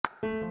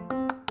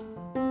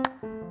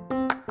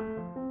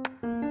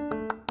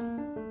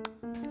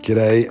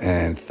G'day,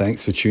 and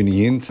thanks for tuning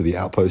in to the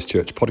Outpost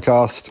Church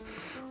podcast.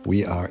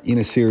 We are in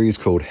a series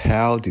called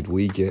How Did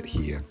We Get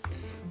Here?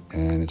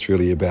 And it's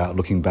really about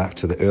looking back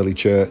to the early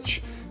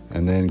church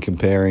and then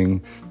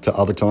comparing to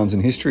other times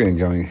in history and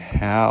going,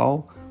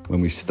 how,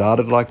 when we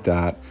started like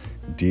that,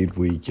 did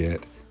we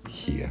get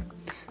here?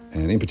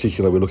 And in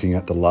particular, we're looking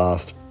at the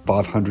last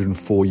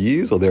 504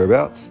 years or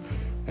thereabouts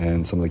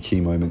and some of the key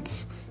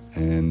moments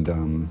and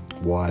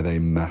why they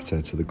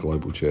matter to the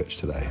global church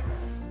today.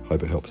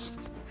 Hope it helps.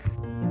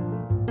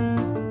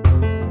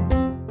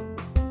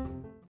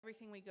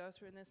 Everything we go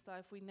through in this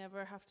life, we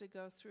never have to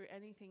go through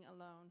anything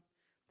alone,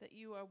 that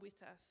you are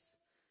with us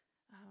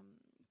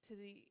to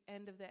the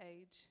end of the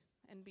age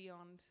and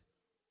beyond.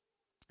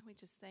 We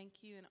just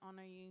thank you and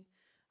honor you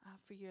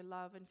for your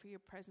love and for your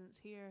presence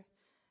here.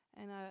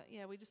 And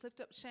we just lift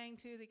up Shane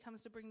too as he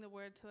comes to bring the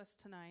word to us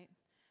tonight,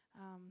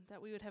 that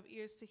we would have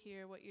ears to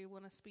hear what you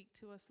want to speak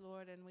to us,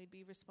 Lord, and we'd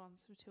be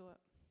responsive to it.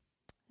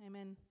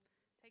 Amen.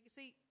 Take a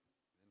seat.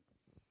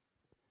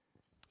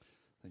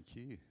 Thank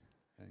you,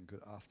 and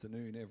good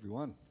afternoon,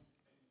 everyone.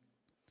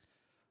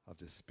 I've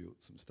just spilt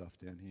some stuff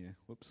down here.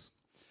 Whoops.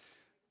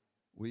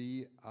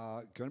 We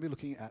are going to be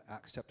looking at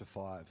Acts chapter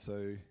 5,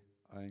 so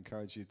I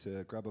encourage you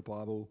to grab a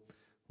Bible,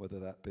 whether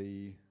that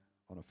be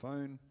on a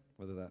phone,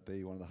 whether that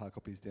be one of the hard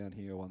copies down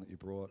here or one that you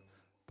brought,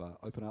 but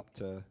open up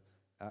to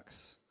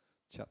Acts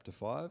chapter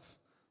 5,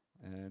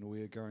 and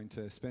we are going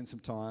to spend some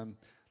time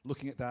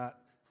looking at that,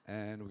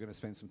 and we're going to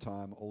spend some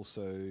time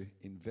also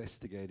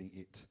investigating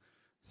it.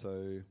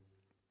 So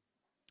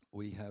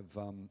we have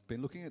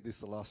been looking at this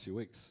the last few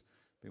weeks,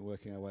 been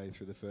working our way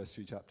through the first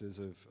few chapters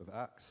of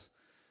Acts,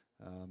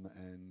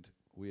 and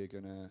we are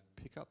going to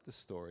pick up the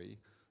story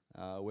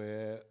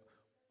where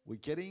we're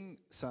getting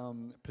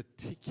some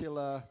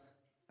particular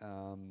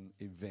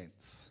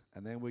events,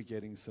 and then we're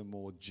getting some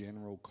more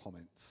general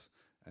comments.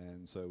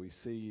 And so we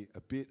see a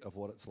bit of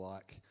what it's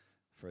like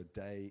for a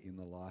day in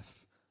the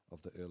life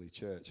of the early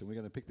church. And we're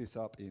going to pick this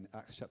up in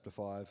Acts chapter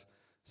 5,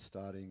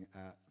 starting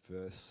at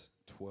verse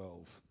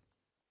 12.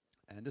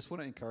 And just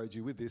want to encourage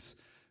you with this,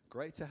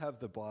 great to have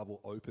the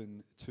Bible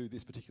open to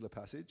this particular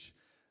passage,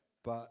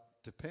 but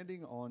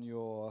depending on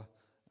your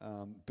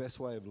best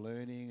way of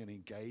learning and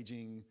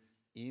engaging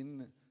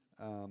in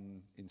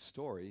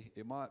story,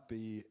 it might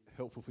be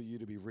helpful for you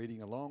to be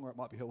reading along, or it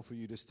might be helpful for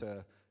you just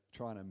to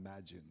try and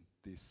imagine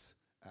this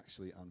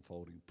actually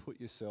unfolding. Put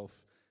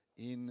yourself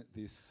in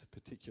this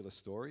particular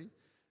story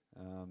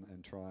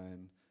and try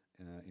and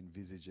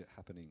envisage it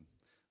happening.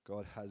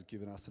 God has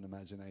given us an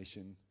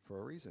imagination for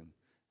a reason.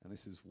 And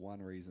this is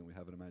one reason we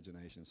have an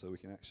imagination, so we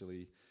can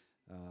actually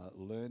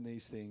learn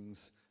these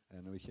things,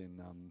 and we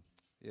can,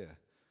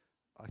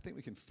 I think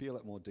we can feel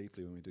it more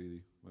deeply when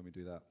we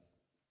do that.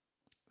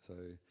 So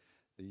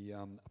the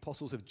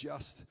apostles have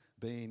just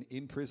been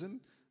in prison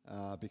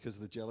because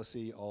of the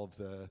jealousy of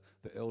the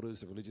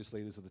elders, the religious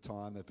leaders of the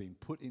time. They've been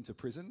put into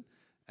prison,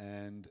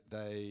 and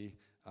they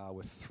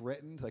were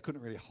threatened. They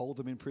couldn't really hold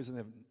them in prison.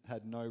 They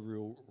had no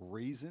real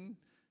reason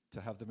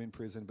to have them in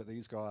prison, but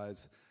these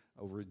guys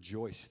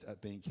rejoiced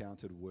at being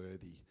counted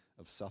worthy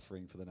of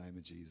suffering for the name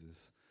of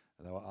Jesus.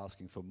 They were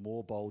asking for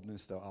more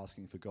boldness. They were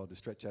asking for God to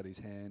stretch out his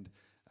hand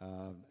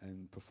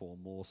and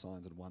perform more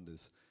signs and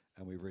wonders.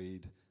 And we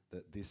read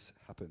that this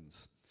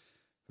happens.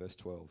 Verse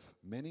 12,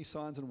 many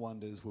signs and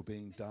wonders were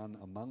being done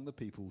among the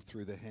people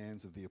through the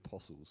hands of the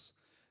apostles.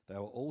 They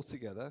were all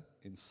together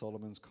in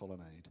Solomon's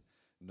colonnade.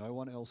 No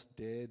one else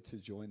dared to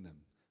join them,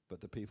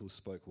 but the people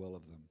spoke well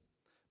of them.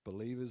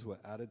 Believers were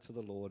added to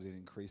the Lord in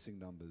increasing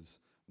numbers,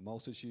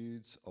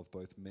 multitudes of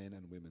both men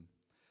and women.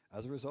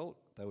 As a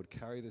result, they would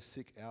carry the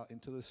sick out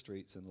into the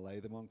streets and lay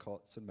them on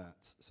cots and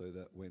mats, so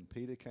that when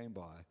Peter came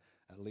by,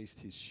 at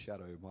least his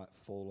shadow might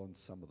fall on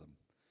some of them.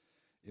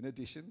 In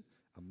addition,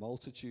 a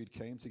multitude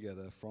came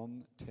together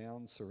from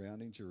towns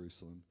surrounding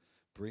Jerusalem,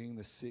 bringing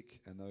the sick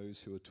and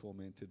those who were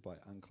tormented by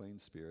unclean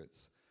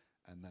spirits,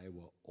 and they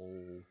were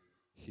all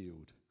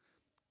healed.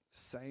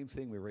 Same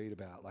thing we read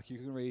about. Like you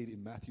can read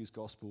in Matthew's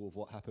gospel of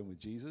what happened with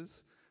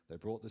Jesus. They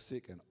brought the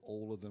sick and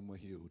all of them were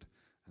healed.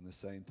 And the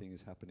same thing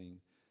is happening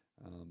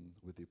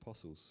with the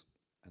apostles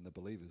and the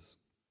believers.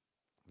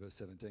 Verse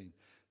 17,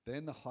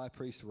 then the high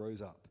priest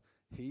rose up.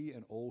 He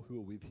and all who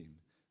were with him,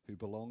 who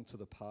belonged to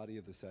the party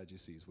of the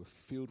Sadducees, were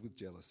filled with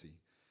jealousy.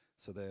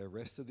 So they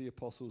arrested the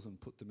apostles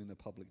and put them in the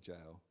public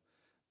jail.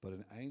 But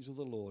an angel of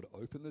the Lord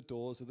opened the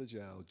doors of the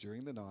jail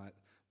during the night,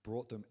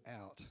 brought them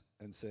out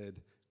and said,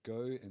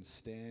 go and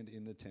stand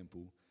in the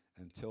temple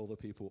and tell the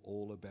people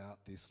all about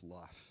this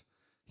life.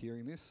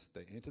 Hearing this,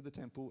 they entered the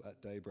temple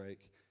at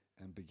daybreak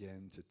and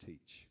began to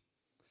teach.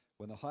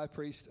 When the high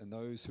priest and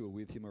those who were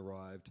with him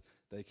arrived,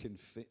 they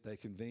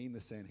convened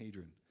the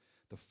Sanhedrin,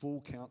 the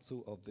full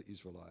council of the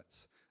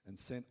Israelites, and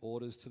sent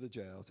orders to the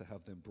jail to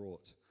have them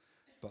brought.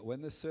 But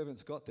when the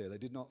servants got there, they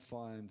did not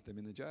find them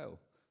in the jail.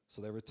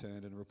 So they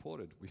returned and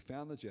reported, we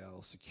found the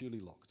jail securely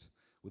locked,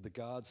 with the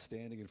guards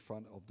standing in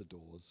front of the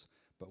doors.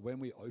 But when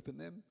we opened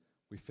them,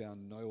 we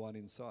found no one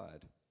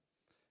inside.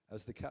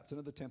 As the captain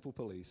of the temple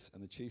police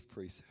and the chief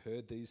priests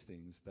heard these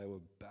things, they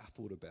were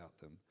baffled about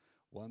them,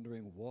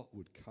 wondering what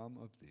would come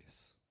of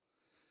this.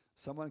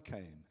 Someone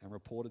came and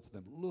reported to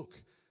them,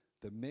 "Look,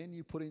 the men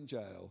you put in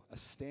jail are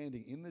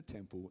standing in the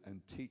temple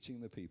and teaching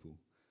the people."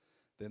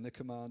 Then the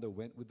commander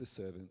went with the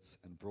servants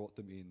and brought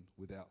them in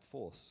without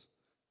force,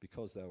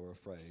 because they were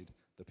afraid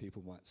the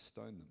people might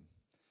stone them.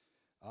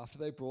 After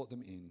they brought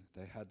them in,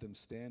 they had them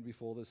stand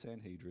before the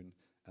Sanhedrin,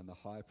 and the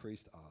high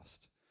priest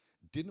asked,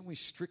 "Didn't we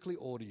strictly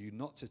order you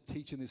not to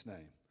teach in this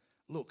name?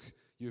 Look,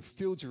 you have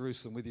filled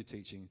Jerusalem with your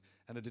teaching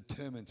and are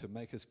determined to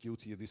make us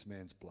guilty of this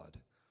man's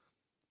blood."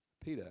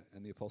 Peter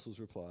and the apostles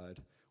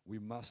replied, "We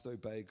must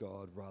obey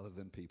God rather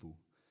than people.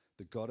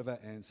 The God of our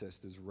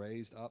ancestors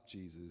raised up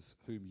Jesus,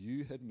 whom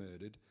you had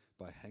murdered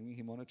by hanging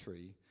him on a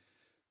tree.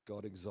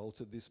 God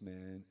exalted this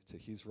man to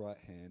his right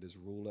hand as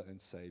ruler and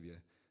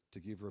savior, to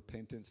give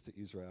repentance to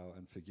Israel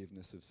and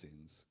forgiveness of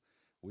sins.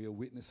 We are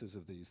witnesses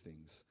of these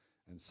things,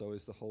 and so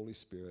is the Holy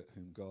Spirit,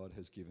 whom God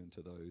has given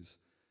to those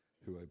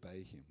who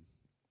obey him."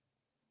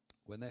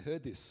 When they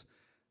heard this,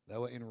 they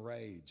were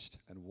enraged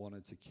and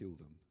wanted to kill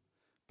them.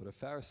 But a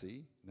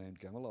Pharisee named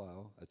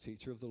Gamaliel, a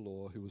teacher of the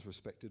law who was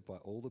respected by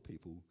all the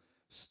people,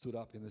 stood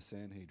up in the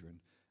Sanhedrin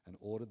and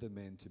ordered the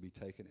men to be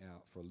taken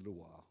out for a little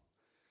while.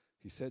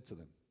 He said to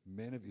them,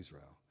 "Men of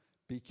Israel,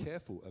 be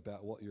careful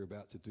about what you're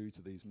about to do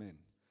to these men.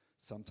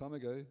 Some time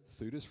ago,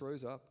 Theudas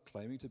rose up,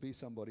 claiming to be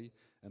somebody,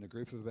 and a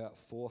group of about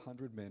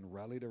 400 men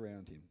rallied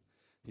around him.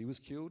 He was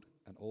killed,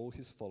 and all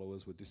his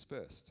followers were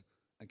dispersed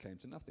and came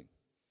to nothing.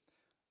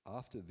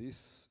 After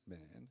this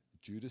man,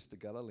 Judas the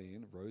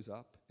Galilean rose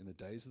up in the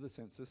days of the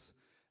census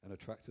and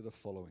attracted a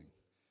following.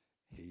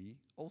 He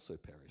also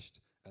perished,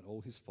 and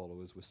all his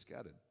followers were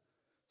scattered.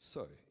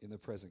 So, in the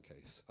present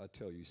case, I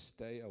tell you,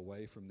 stay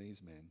away from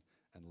these men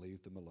and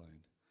leave them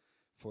alone.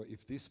 For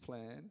if this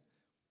plan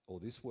or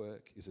this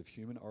work is of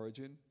human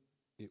origin,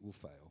 it will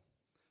fail.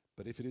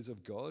 But if it is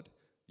of God,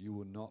 you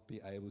will not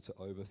be able to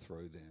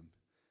overthrow them.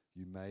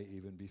 You may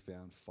even be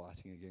found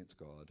fighting against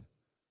God."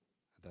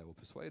 They were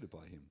persuaded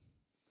by him.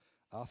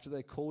 After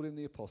they called in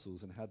the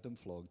apostles and had them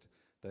flogged,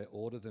 they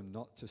ordered them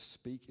not to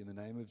speak in the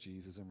name of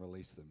Jesus and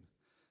released them.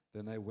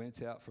 Then they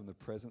went out from the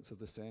presence of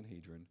the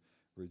Sanhedrin,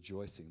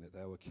 rejoicing that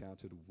they were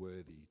counted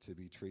worthy to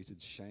be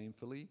treated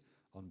shamefully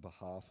on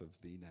behalf of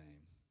the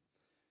name.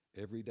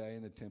 Every day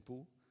in the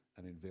temple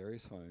and in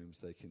various homes,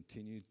 they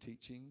continued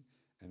teaching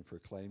and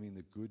proclaiming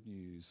the good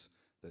news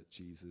that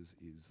Jesus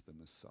is the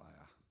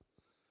Messiah.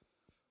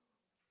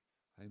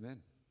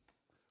 Amen.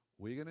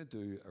 We're going to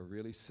do a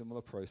really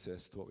similar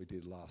process to what we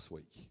did last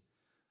week.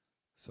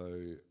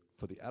 So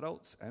for the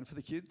adults and for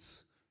the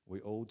kids,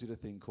 we all did a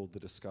thing called the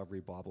Discovery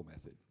Bible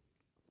Method.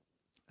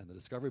 And the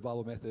Discovery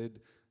Bible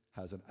Method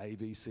has an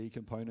ABC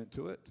component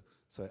to it.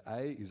 So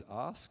A is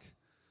ask.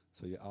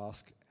 So you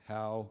ask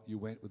how you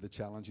went with the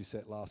challenge you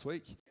set last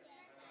week.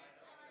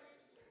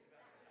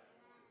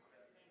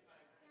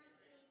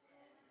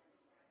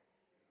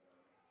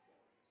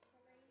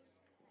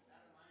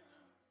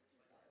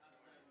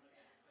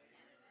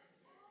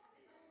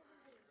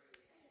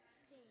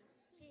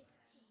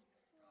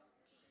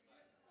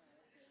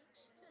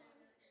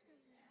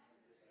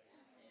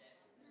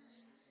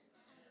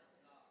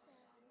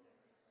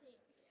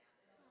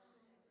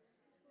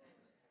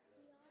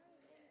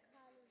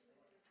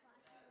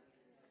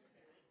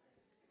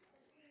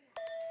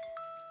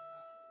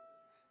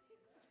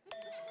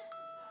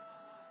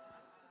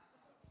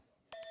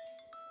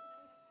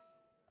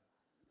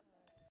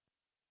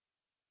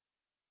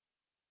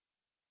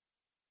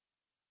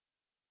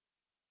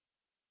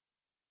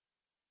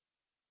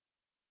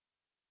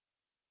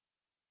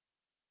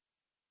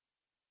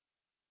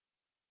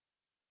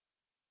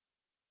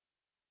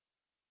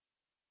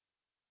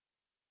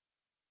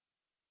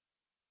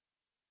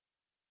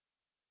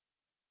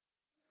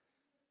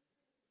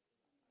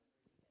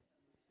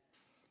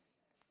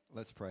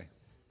 Let's pray.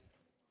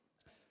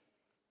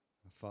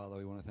 Father,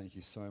 we want to thank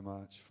you so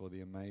much for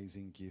the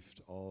amazing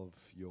gift of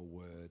your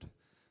word.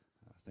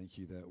 Thank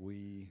you that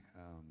we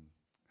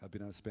have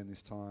been able to spend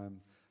this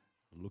time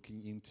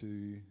looking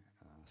into,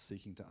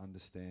 seeking to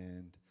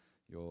understand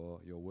your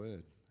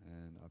word.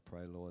 And I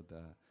pray, Lord,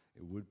 that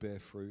it would bear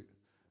fruit.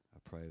 I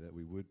pray that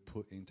we would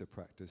put into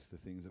practice the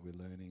things that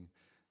we're learning.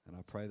 And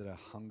I pray that our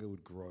hunger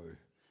would grow.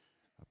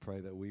 I pray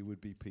that we would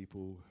be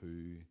people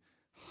who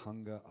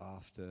hunger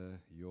after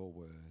your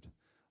word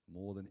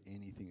more than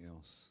anything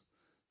else,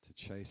 to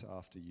chase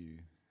after you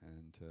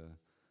and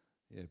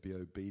to be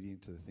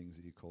obedient to the things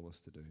that you call us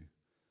to do.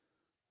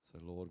 So,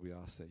 Lord, we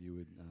ask that you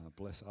would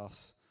bless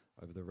us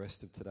over the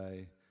rest of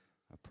today.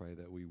 I pray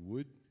that we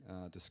would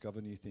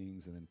discover new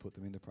things and then put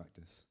them into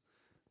practice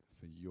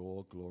for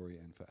your glory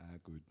and for our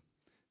good.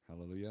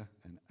 Hallelujah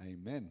and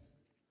amen.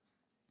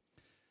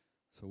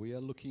 So we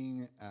are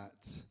looking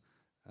at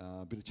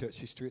a bit of church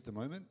history at the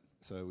moment.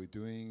 So we're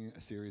doing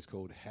a series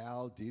called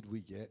How Did We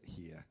Get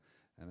Here?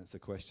 And it's a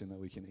question that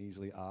we can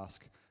easily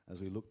ask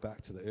as we look back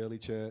to the early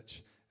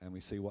church and we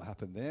see what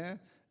happened there.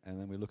 And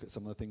then we look at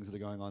some of the things that are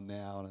going on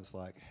now, and it's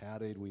like, how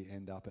did we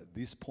end up at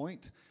this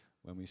point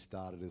when we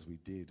started as we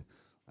did?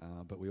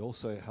 But we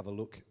also have a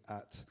look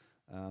at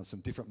some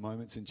different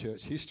moments in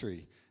church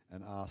history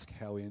and ask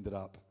how we ended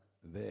up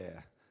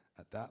there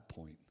at that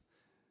point.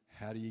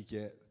 How do you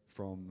get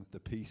from the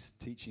peace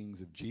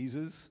teachings of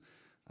Jesus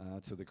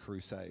to the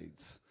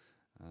Crusades?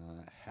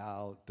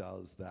 How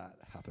does that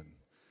happen?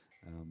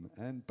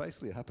 And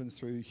basically it happens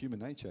through human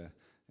nature.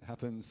 It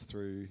happens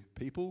through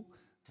people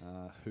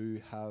who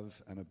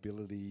have an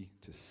ability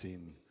to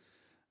sin.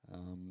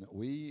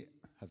 We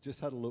have just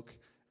had a look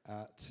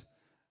at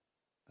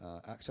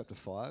Acts chapter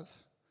 5,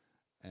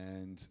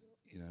 and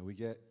we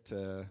get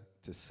to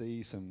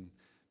see some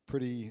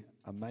pretty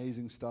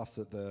amazing stuff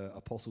that the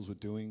apostles were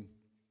doing.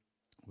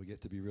 We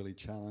get to be really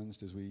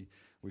challenged as we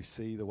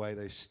see the way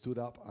they stood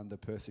up under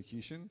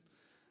persecution.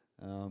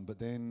 But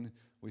then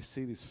we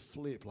see this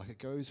flip, like it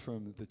goes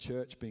from the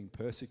church being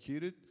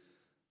persecuted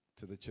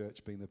to the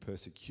church being the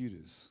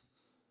persecutors.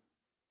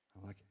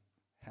 I'm like,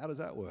 how does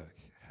that work?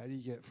 How do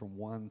you get from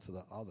one to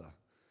the other?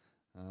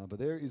 But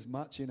there is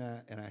much in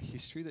our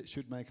history that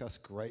should make us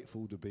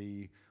grateful to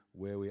be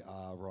where we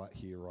are right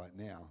here, right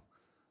now.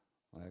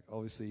 Like,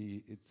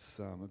 obviously, it's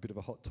a bit of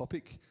a hot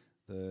topic,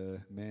 the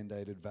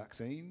mandated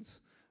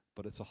vaccines,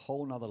 but it's a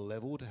whole nother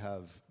level to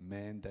have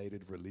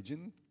mandated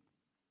religion.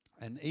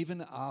 And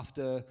even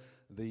after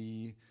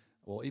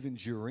even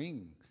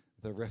during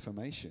the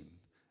Reformation,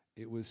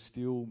 it was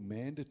still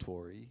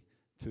mandatory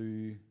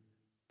to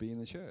be in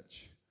the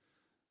church.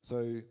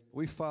 So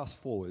we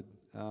fast forward.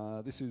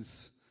 This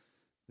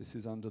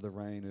is under the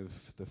reign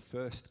of the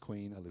first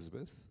Queen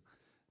Elizabeth,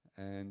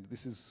 and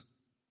this is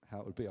how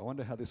it would be. I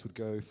wonder how this would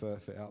go for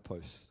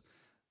Outposts.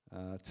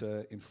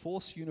 To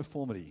enforce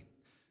uniformity,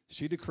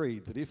 she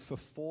decreed that if for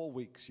 4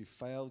 weeks you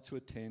failed to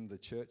attend the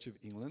Church of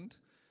England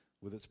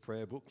with its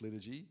prayer book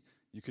liturgy,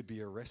 you could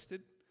be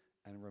arrested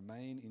and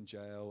remain in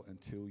jail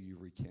until you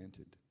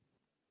recanted.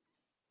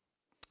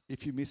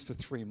 If you missed for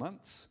 3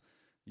 months,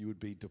 you would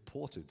be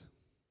deported.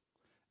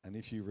 And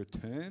if you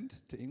returned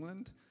to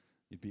England,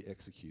 you'd be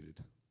executed.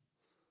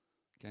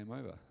 Game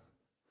over.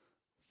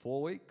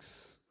 4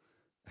 weeks,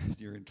 and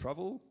you're in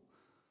trouble.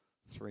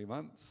 3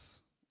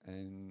 months,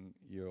 and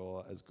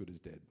you're as good as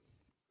dead.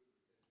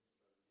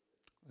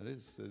 It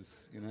is.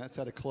 That's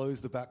how to close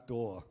the back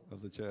door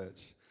of the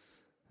church.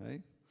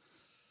 Hey?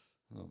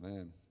 Oh,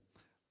 man.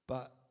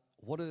 But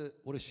what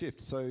a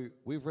shift. So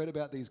we've read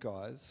about these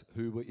guys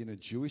who were in a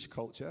Jewish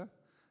culture,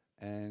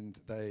 and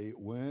they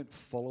weren't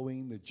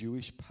following the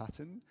Jewish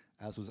pattern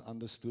as was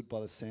understood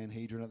by the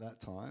Sanhedrin at that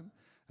time.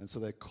 And so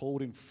they're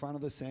called in front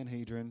of the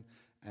Sanhedrin,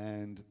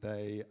 and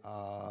they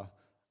are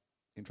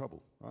in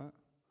trouble, right?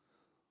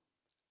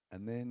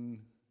 And then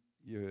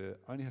you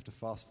only have to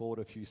fast forward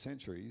a few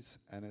centuries,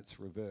 and it's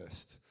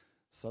reversed.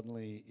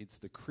 Suddenly, it's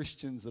the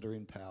Christians that are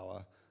in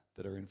power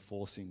that are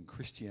enforcing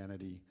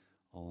Christianity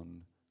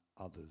on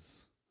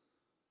others.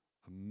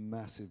 A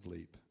massive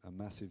leap, a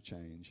massive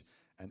change.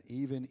 And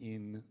even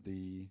in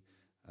the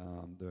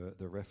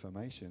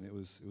Reformation, it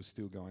was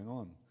still going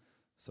on.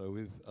 So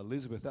with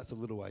Elizabeth, that's a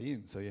little way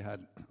in. So you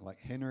had like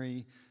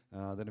Henry,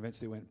 then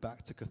eventually went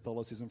back to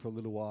Catholicism for a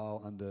little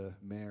while under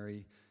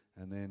Mary,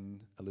 and then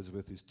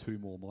Elizabeth is 2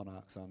 more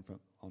monarchs on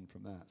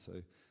from that. So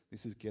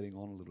this is getting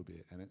on a little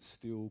bit, and it's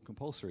still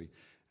compulsory.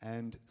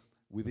 And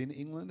within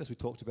England, as we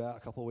talked about a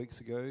couple of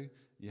weeks ago,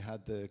 you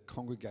had the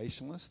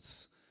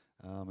Congregationalists,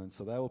 and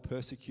so they were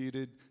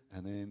persecuted,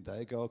 and then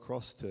they go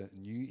across to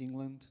New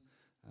England,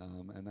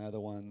 and they're the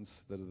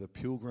ones that are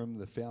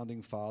the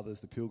founding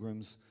fathers, the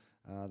Pilgrims,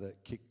 that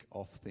kick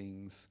off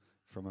things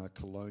from a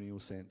colonial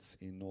sense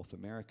in North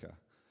America.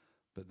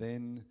 But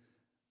then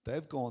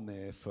they've gone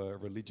there for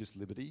religious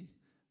liberty,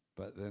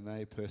 but then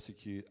they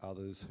persecute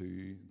others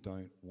who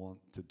don't want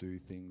to do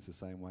things the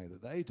same way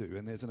that they do.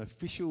 And there's an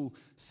official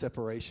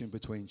separation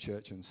between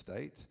church and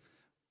state,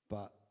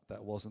 but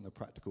that wasn't the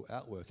practical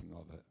outworking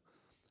of it.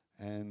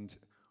 And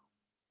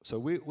so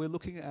we're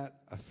looking at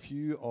a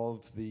few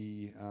of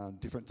the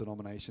different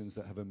denominations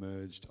that have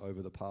emerged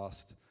over the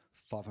past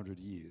 500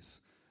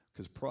 years.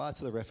 Because prior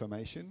to the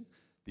Reformation,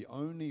 the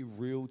only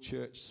real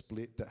church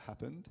split that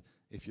happened,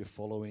 if you're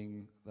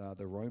following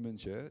the Roman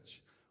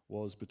church,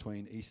 was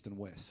between East and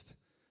West.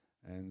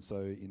 And so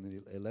in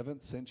the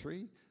 11th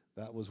century,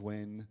 that was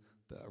when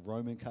the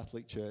Roman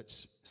Catholic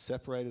Church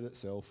separated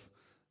itself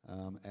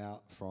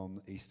out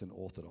from Eastern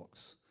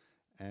Orthodox.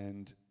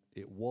 And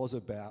it was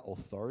about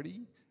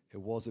authority. It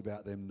was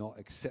about them not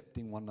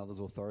accepting one another's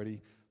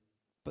authority,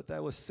 but they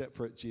were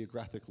separate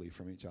geographically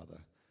from each other.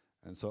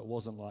 And so it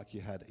wasn't like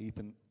you had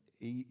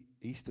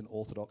Eastern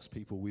Orthodox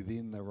people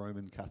within the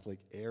Roman Catholic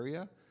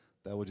area.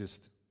 They were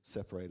just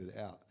separated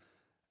out.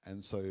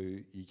 And so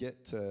you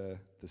get to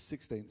the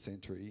 16th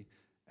century,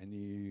 and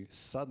you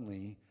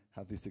suddenly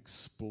have this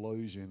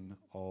explosion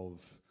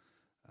of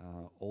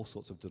all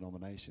sorts of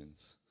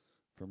denominations.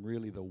 From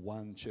really the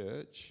one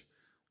church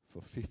for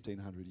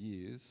 1,500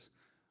 years,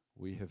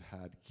 we have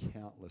had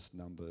countless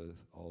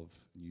numbers of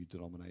new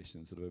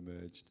denominations that have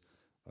emerged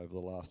over the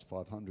last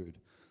 500.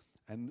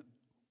 And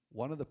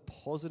one of the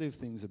positive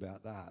things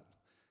about that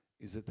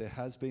is that there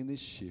has been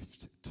this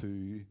shift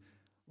to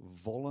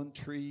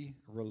voluntary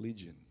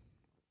religion.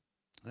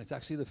 And it's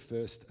actually the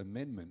First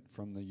Amendment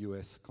from the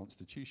US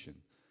Constitution.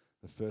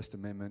 The First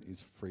Amendment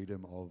is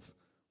freedom of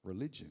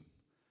religion.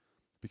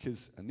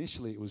 Because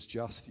initially it was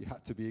just you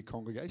had to be a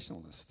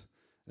Congregationalist.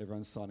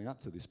 Everyone's signing up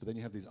to this. But then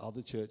you have these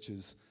other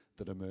churches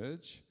that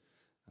emerge,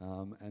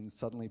 and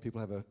suddenly people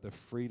have the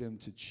freedom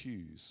to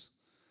choose.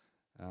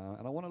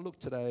 And I want to look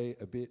today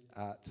a bit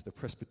at the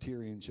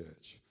Presbyterian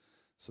Church.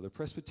 So the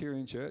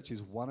Presbyterian Church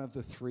is one of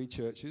the three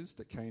churches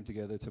that came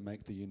together to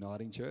make the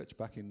Uniting Church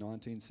back in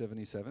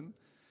 1977.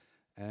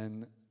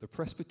 And the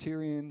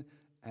Presbyterian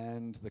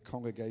and the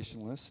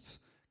Congregationalists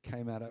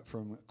came at it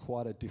from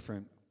quite a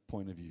different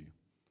point of view.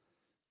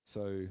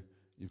 So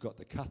you've got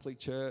the Catholic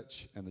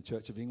Church and the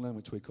Church of England,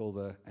 which we call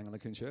the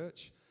Anglican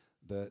Church,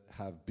 that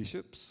have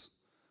bishops.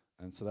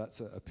 And so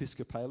that's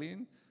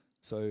Episcopalian.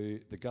 So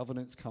the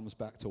governance comes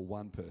back to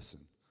one person.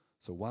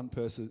 So one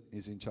person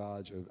is in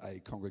charge of a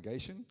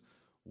congregation.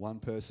 One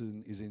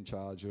person is in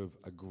charge of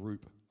a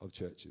group of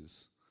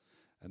churches.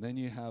 And then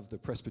you have the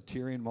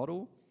Presbyterian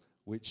model,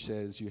 which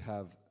says you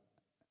have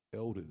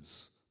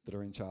elders that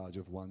are in charge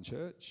of one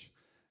church.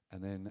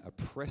 And then a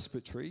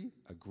presbytery,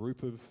 a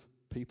group of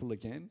people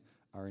again,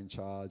 are in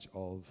charge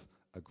of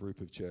a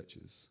group of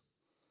churches.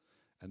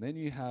 And then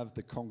you have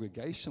the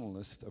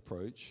Congregationalist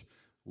approach,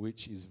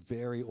 which is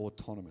very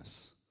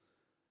autonomous.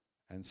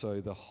 And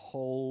so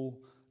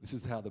this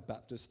is how the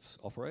Baptists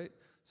operate.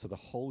 So the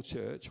whole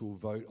church will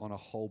vote on a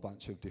whole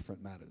bunch of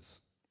different matters.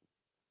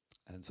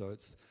 And so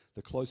it's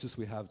the closest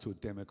we have to a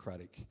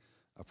democratic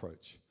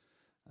approach.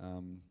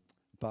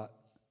 But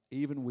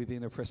even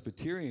within a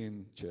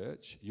Presbyterian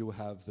church, you'll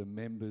have the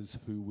members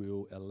who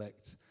will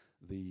elect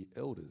the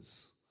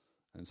elders.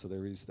 And so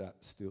there is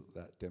still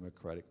that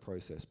democratic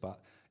process. But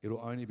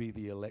it'll only be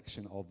the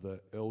election of the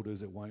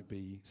elders. It won't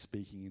be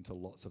speaking into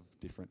lots of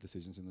different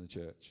decisions in the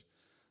church.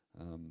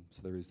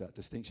 So there is that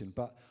distinction.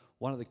 But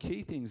one of the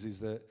key things is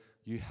that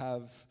you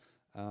have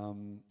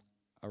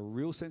a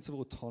real sense of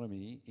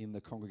autonomy in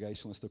the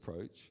Congregationalist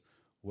approach,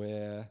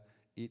 where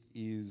it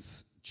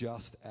is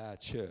just our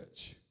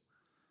church.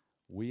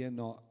 We are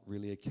not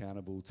really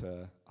accountable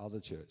to other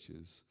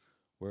churches,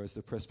 whereas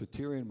the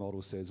Presbyterian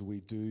model says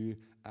we do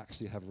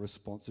actually have a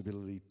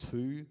responsibility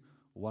to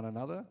one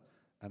another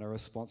and a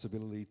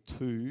responsibility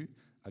to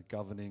a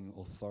governing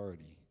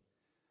authority.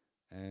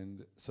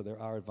 And so there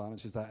are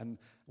advantages to that. And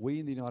we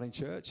in the Uniting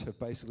Church have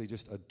basically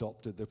just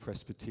adopted the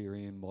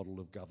Presbyterian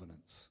model of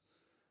governance.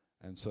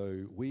 And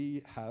so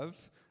we have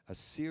a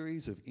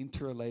series of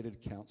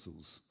interrelated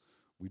councils.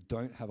 We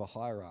don't have a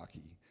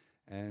hierarchy.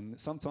 And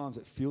sometimes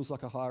it feels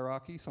like a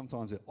hierarchy,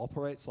 sometimes it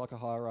operates like a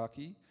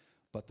hierarchy,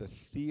 but the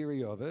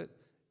theory of it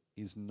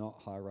is not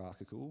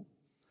hierarchical.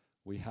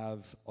 We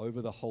have,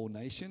 over the whole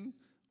nation,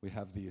 we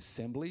have the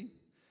assembly,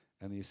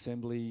 and the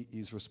assembly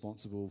is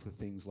responsible for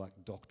things like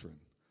doctrine.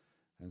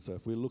 And so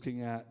if we're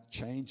looking at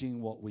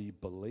changing what we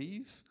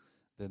believe,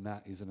 then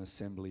that is an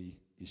assembly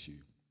issue.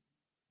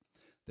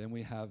 Then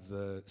we have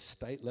the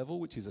state level,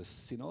 which is a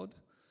synod.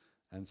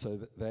 And so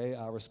they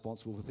are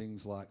responsible for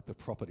things like the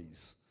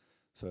properties.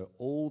 So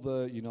all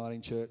the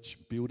Uniting Church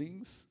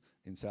buildings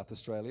in South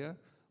Australia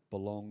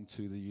belong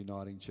to the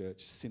Uniting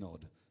Church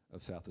Synod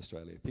of South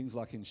Australia. Things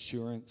like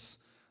insurance,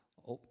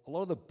 a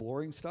lot of the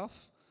boring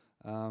stuff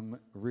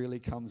really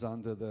comes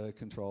under the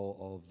control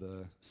of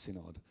the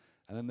synod.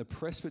 And then the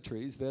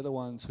presbyteries, they're the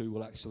ones who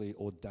will actually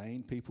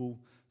ordain people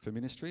for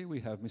ministry. We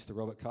have Mr.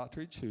 Robert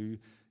Cartridge, who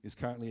is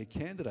currently a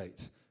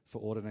candidate for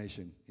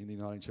ordination in the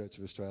Uniting Church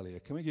of Australia.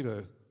 Can we give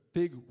a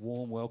big,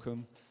 warm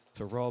welcome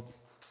to Rob?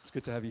 It's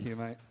good to have you here,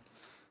 mate.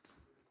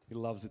 He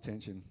loves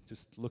attention.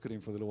 Just look at him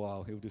for a little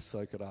while. He'll just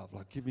soak it up.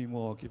 Like, give me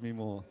more, give me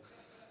more.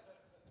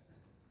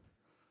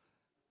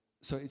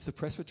 So it's the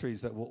presbyteries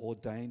that will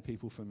ordain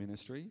people for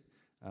ministry.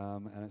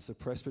 And it's the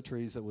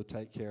presbyteries that will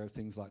take care of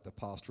things like the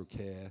pastoral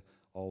care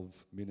of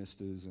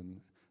ministers, and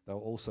they'll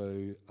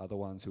also are the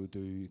ones who will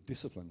do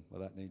discipline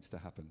where that needs to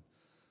happen.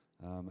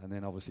 And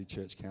then obviously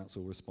church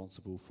council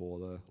responsible for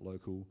the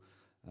local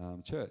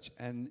church.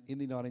 And in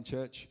the Uniting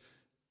Church,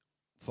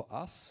 for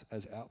us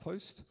as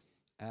Outpost,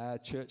 our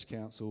church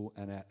council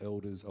and our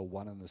elders are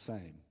one and the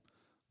same.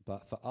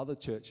 But for other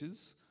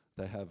churches,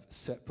 they have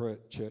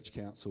separate church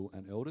council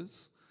and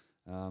elders.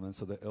 And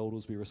so the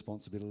elders will be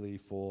responsibility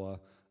for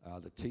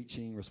the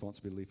teaching,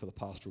 responsibility for the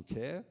pastoral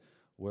care,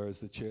 whereas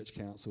the church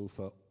council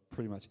for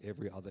pretty much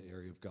every other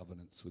area of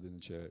governance within the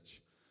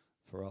church.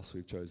 For us,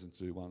 we've chosen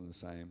to do one and the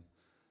same.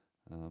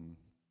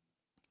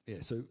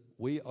 So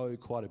we owe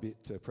quite a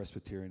bit to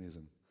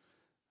Presbyterianism.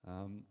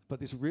 But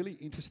this really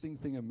interesting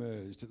thing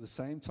emerged at the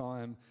same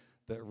time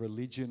that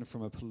religion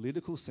from a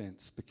political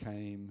sense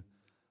became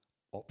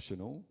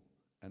optional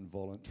and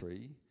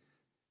voluntary,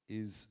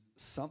 is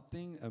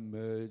something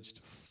emerged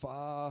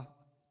far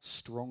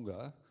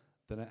stronger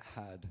than it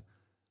had,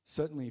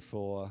 certainly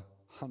for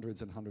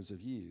hundreds and hundreds of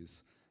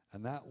years,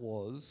 and that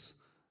was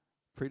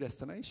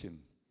predestination.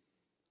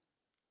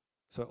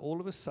 So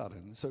all of a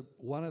sudden,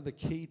 one of the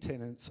key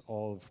tenets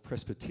of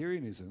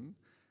Presbyterianism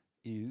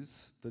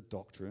is the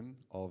doctrine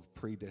of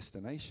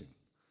predestination.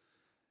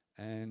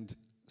 And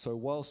so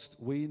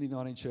whilst we in the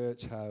Uniting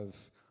Church have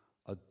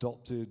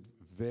adopted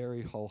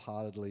very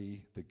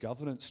wholeheartedly the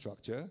governance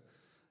structure,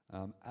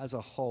 as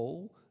a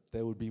whole,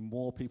 there would be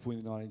more people in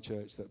the Uniting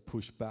Church that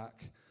push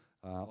back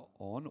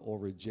on or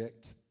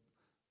reject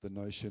the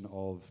notion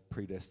of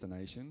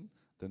predestination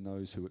than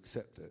those who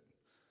accept it.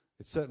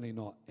 It's certainly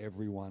not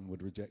everyone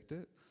would reject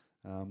it,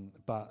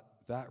 but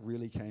that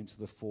really came to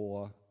the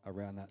fore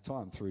around that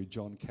time through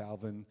John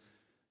Calvin.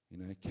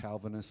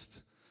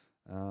 Calvinist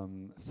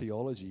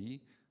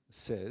theology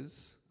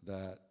says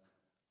that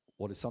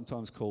what is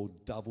sometimes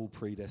called double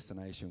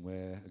predestination,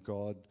 where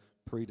God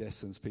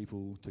predestines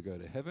people to go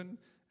to heaven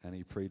and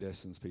he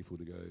predestines people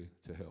to go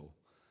to hell.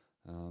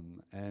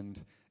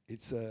 And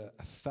it's a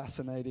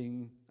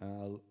fascinating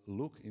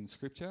look in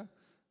Scripture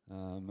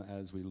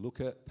as we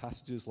look at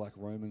passages like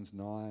Romans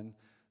 9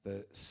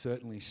 that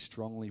certainly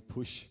strongly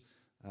push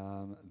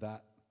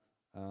that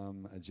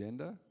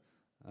agenda.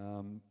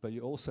 But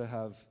you also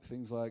have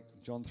things like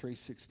John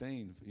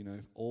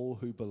 3:16, all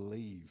who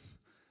believe.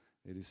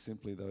 It is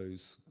simply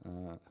those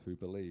who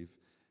believe.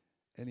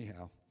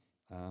 Anyhow,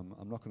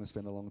 I'm not going to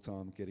spend a long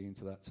time getting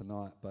into that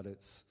tonight, but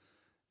it's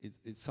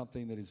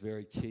something that is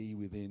very key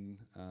within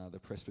the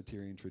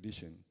Presbyterian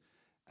tradition.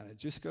 And it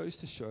just goes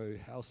to show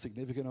how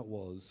significant it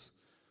was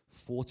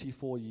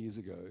 44 years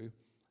ago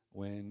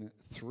when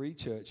 3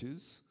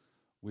 churches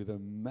with a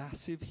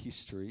massive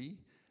history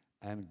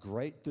and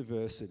great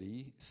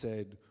diversity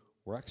said,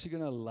 we're actually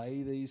going to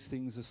lay these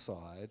things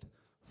aside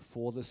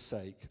for the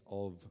sake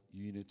of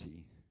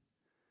unity.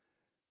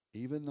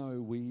 Even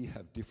though we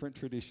have different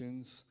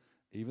traditions,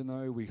 even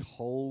though we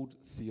hold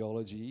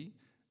theology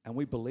and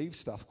we believe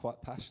stuff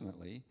quite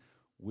passionately,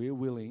 we're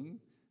willing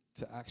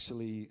to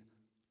actually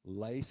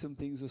lay some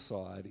things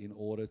aside in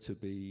order to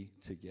be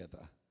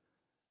together,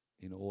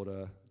 in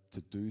order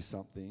to do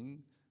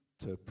something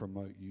to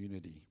promote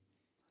unity.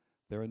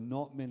 There are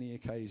not many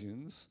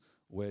occasions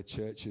where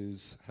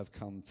churches have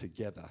come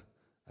together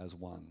as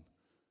one.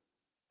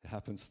 It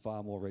happens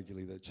far more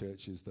regularly that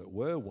churches that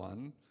were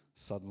one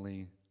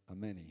suddenly are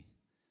many.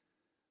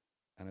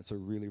 And it's a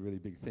really, really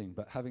big thing.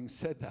 But having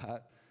said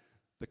that,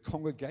 the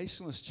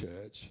Congregationalist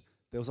church,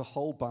 there was a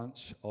whole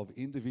bunch of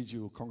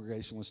individual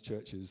Congregationalist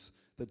churches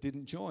that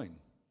didn't join.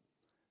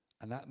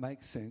 And that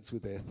makes sense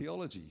with their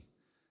theology,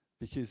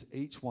 because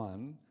each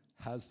one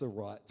has the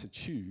right to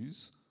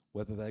choose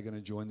whether they're going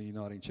to join the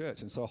Uniting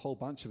Church. And so a whole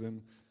bunch of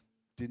them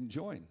didn't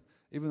join.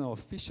 Even though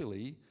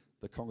officially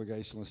the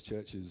Congregationalist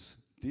churches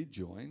did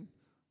join,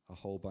 a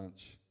whole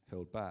bunch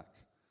held back,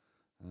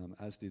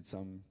 as did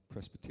some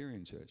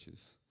Presbyterian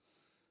churches.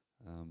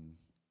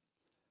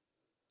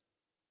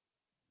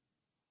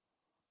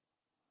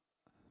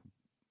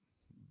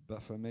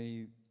 But for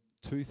me,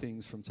 2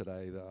 things from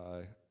today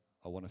that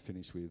I want to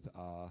finish with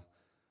are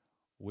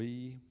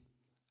we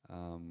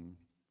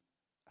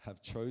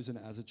have chosen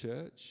as a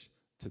church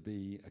to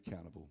be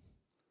accountable.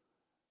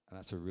 And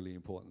that's a really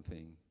important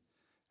thing.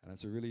 And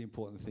it's a really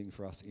important thing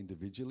for us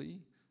individually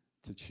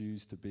to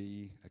choose to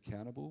be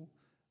accountable.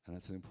 And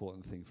it's an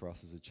important thing for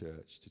us as a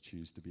church to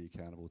choose to be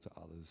accountable to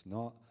others.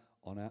 Not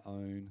on our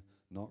own,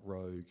 not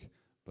rogue,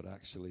 but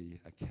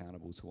actually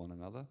accountable to one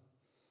another.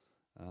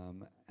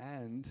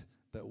 And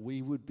that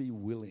we would be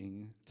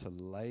willing to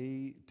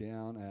lay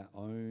down our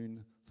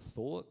own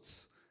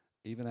thoughts,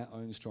 even our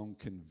own strong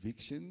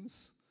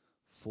convictions,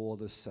 for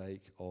the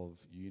sake of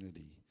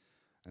unity.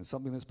 And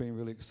something that's been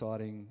really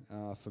exciting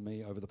for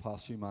me over the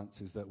past few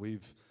months is that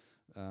we've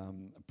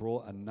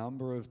brought a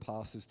number of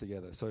pastors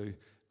together. So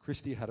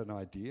Christy had an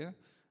idea.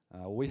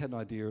 We had an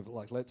idea of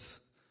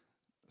it's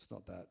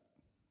not that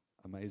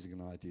amazing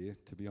an idea,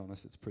 to be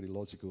honest. It's pretty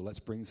logical. Let's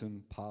bring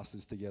some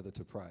pastors together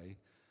to pray.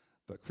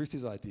 But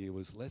Christy's idea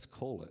was, let's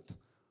call it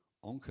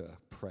Onka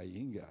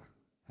Prayinga,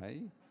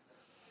 hey?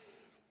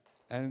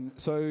 And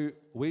so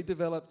we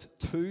developed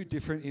 2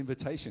 different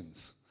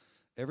invitations.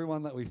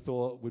 Everyone that we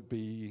thought would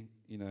be,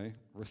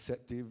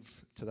 receptive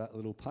to that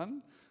little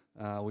pun,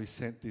 we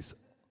sent this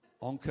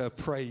Onka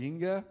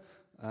Prayinga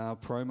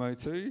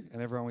promo to,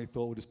 and everyone we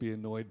thought would just be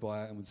annoyed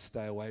by it and would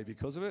stay away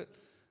because of it.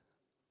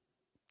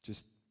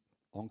 Just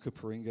Onka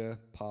Prayinga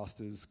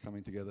pastors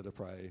coming together to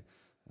pray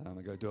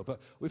and go do it.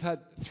 But we've had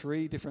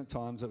 3 different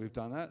times that we've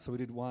done that. So we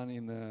did one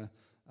in the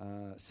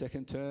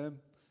 2nd term,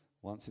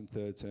 once in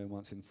 3rd term,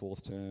 once in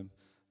 4th term,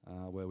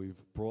 where we've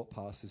brought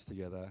pastors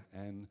together.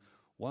 And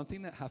one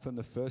thing that happened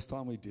the first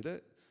time we did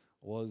it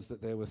was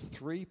that there were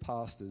 3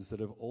 pastors that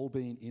have all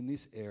been in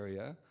this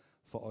area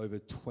for over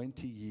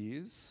 20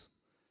 years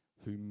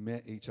who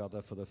met each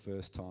other for the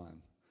first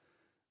time.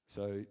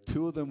 So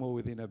 2 of them were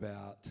within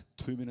about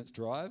 2 minutes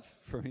drive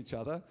from each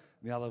other.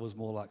 And the other was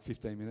more like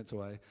 15 minutes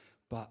away.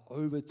 But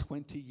over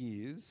 20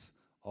 years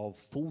of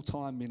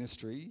full-time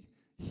ministry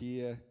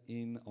here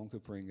in Onka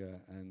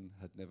Prayinga, and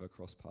had never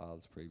crossed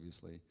paths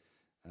previously.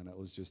 And it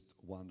was just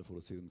wonderful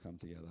to see them come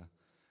together.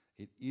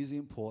 It is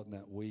important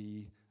that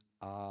we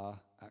are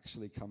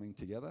actually coming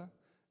together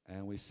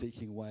and we're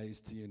seeking ways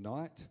to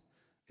unite.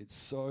 It's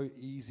so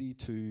easy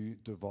to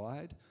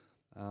divide.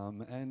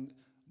 And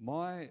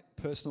my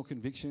personal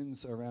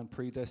convictions around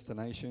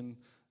predestination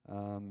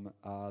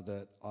are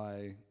that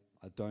I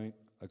don't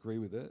agree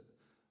with it.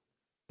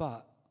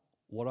 But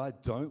what I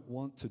don't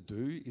want to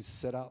do is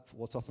set up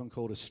what's often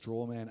called a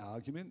straw man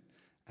argument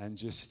and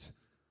just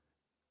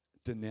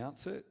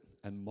denounce it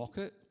and mock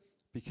it,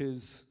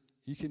 because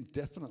you can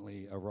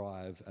definitely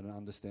arrive at an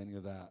understanding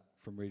of that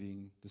from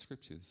reading the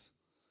scriptures,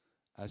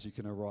 as you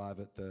can arrive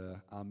at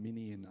the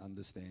Arminian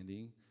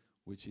understanding,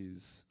 which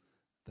is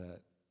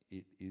that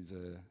it is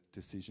a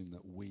decision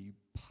that we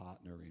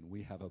partner in.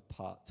 We have a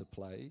part to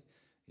play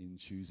in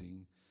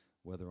choosing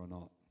whether or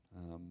not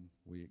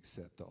we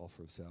accept the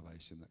offer of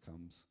salvation that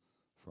comes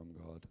from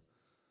God.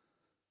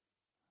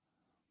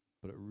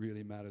 But it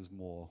really matters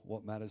more.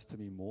 What matters to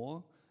me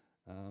more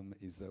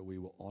is that we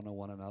will honor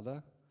one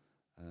another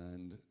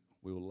and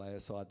we will lay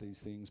aside these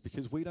things,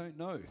 because we don't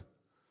know.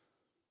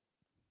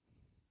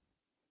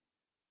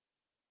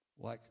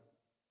 Like,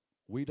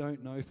 we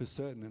don't know for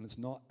certain, and it's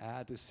not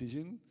our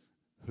decision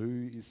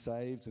who is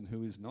saved and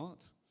who is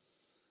not.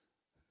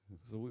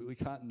 So we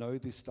can't know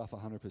this stuff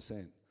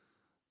 100%,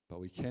 but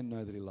we can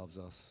know that he loves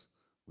us.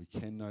 We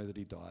can know that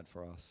he died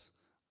for us.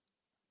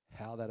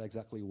 How that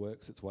exactly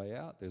works its way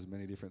out, there's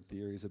many different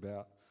theories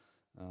about,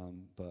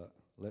 but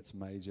let's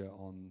major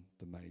on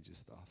the major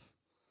stuff.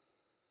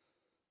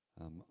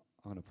 I'm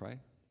going to pray.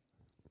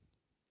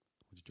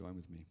 Would you join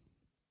with me?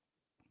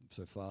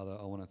 So, Father,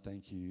 I want to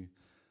thank you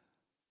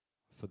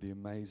for the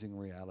amazing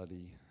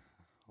reality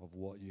of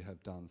what you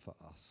have done for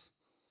us.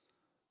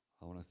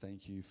 I want to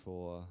thank you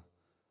for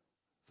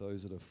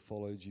those that have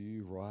followed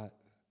you right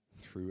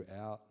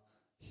throughout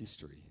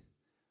history.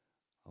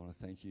 I want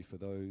to thank you for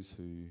those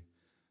who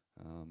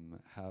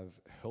have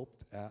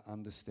helped our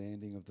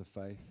understanding of the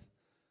faith,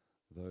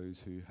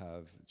 those who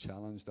have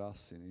challenged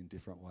us in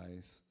different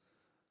ways.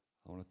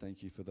 I want to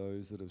thank you for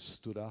those that have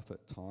stood up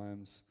at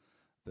times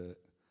that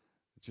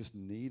just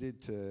needed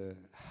to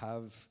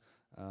have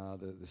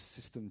the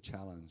system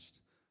challenged.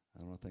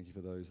 I want to thank you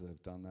for those that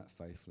have done that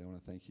faithfully. I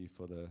want to thank you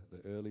for the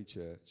early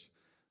church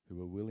who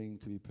were willing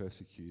to be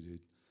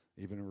persecuted,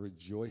 even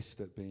rejoiced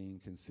at being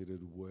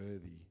considered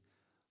worthy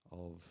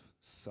of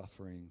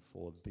suffering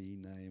for the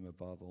name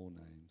above all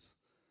names.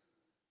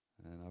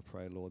 And I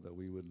pray, Lord, that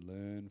we would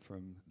learn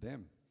from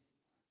them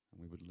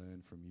and we would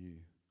learn from you,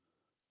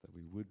 that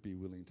we would be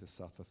willing to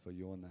suffer for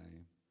your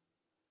name,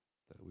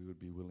 that we would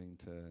be willing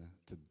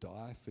to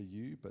die for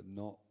you, but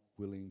not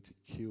willing to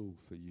kill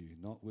for you,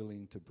 not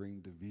willing to bring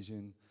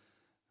division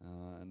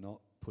and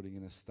not putting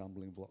in a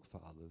stumbling block for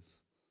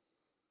others.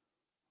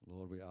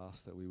 Lord, we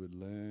ask that we would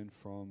learn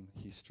from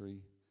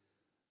history.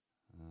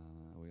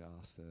 We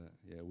ask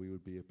that, we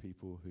would be a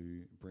people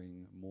who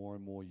bring more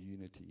and more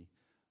unity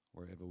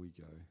wherever we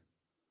go.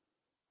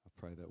 I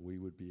pray that we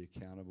would be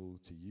accountable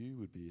to you,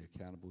 would be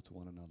accountable to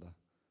one another,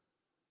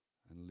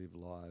 and live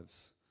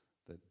lives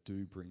that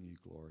do bring you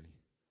glory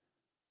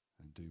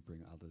and do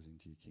bring others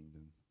into your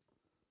kingdom.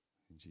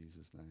 In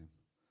Jesus' name,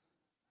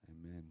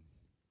 amen.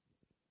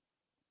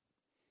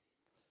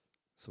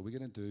 So we're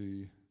going to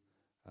do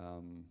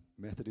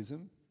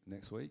Methodism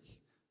next week,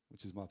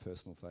 which is my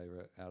personal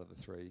favourite out of the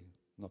three,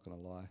 not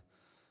going to lie.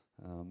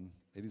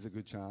 It is a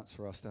good chance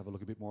for us to have a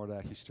look a bit more at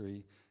our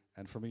history,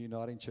 and from a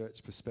Uniting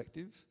Church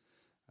perspective,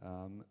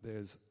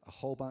 there's a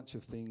whole bunch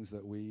of things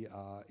that we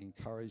are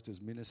encouraged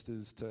as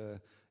ministers to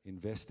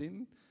invest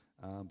in,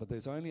 but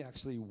there's only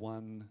actually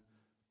one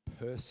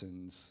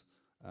person's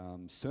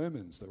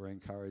sermons that we're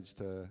encouraged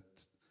to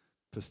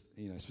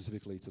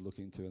specifically to look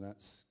into, and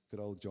that's good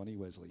old Johnny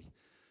Wesley.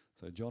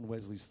 So John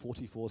Wesley's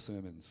 44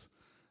 sermons.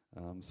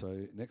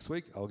 So next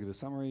week I'll give a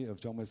summary of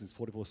John Wesley's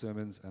 44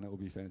 sermons, and it will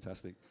be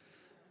fantastic.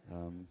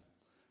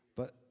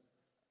 But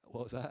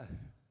what was that?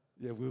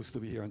 Yeah, we'll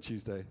still be here on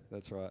Tuesday.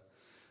 That's right.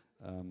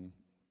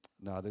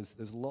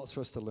 There's lots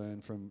for us to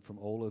learn from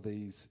all of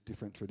these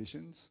different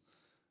traditions,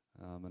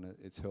 and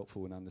it's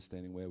helpful in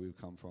understanding where we've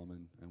come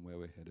from and where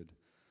we're headed.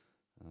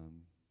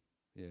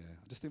 I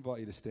just invite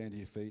you to stand to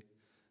your feet.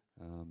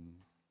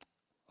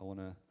 I want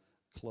to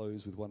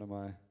close with one of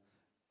my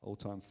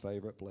all-time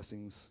favourite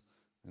blessings,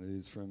 and it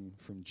is from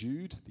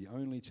Jude, the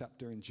only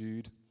chapter in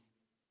Jude.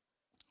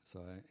 So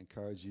I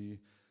encourage you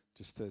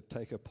just to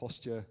take a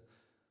posture,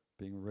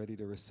 being ready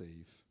to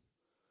receive.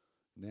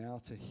 Now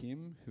to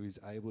him who is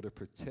able to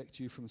protect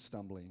you from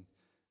stumbling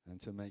and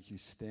to make you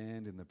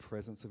stand in the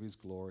presence of his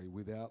glory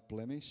without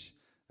blemish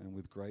and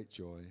with great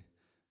joy,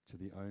 to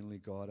the only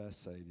God our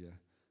Saviour,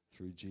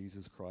 through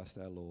Jesus Christ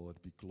our Lord,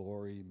 be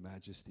glory,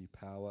 majesty,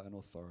 power and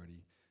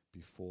authority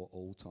before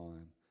all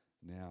time,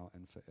 now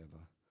and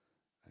forever.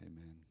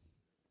 Amen.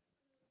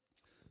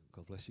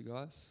 God bless you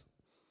guys.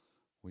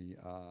 We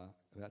are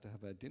about to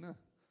have our dinner,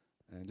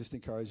 and just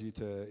encourage you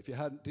to, if you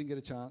didn't get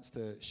a chance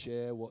to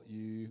share what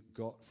you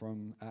got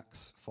from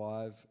Acts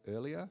 5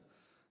 earlier,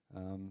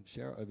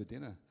 share it over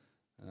dinner.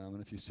 And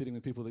if you're sitting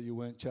with people that you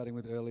weren't chatting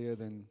with earlier,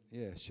 then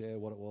share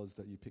what it was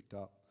that you picked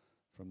up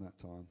from that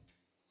time.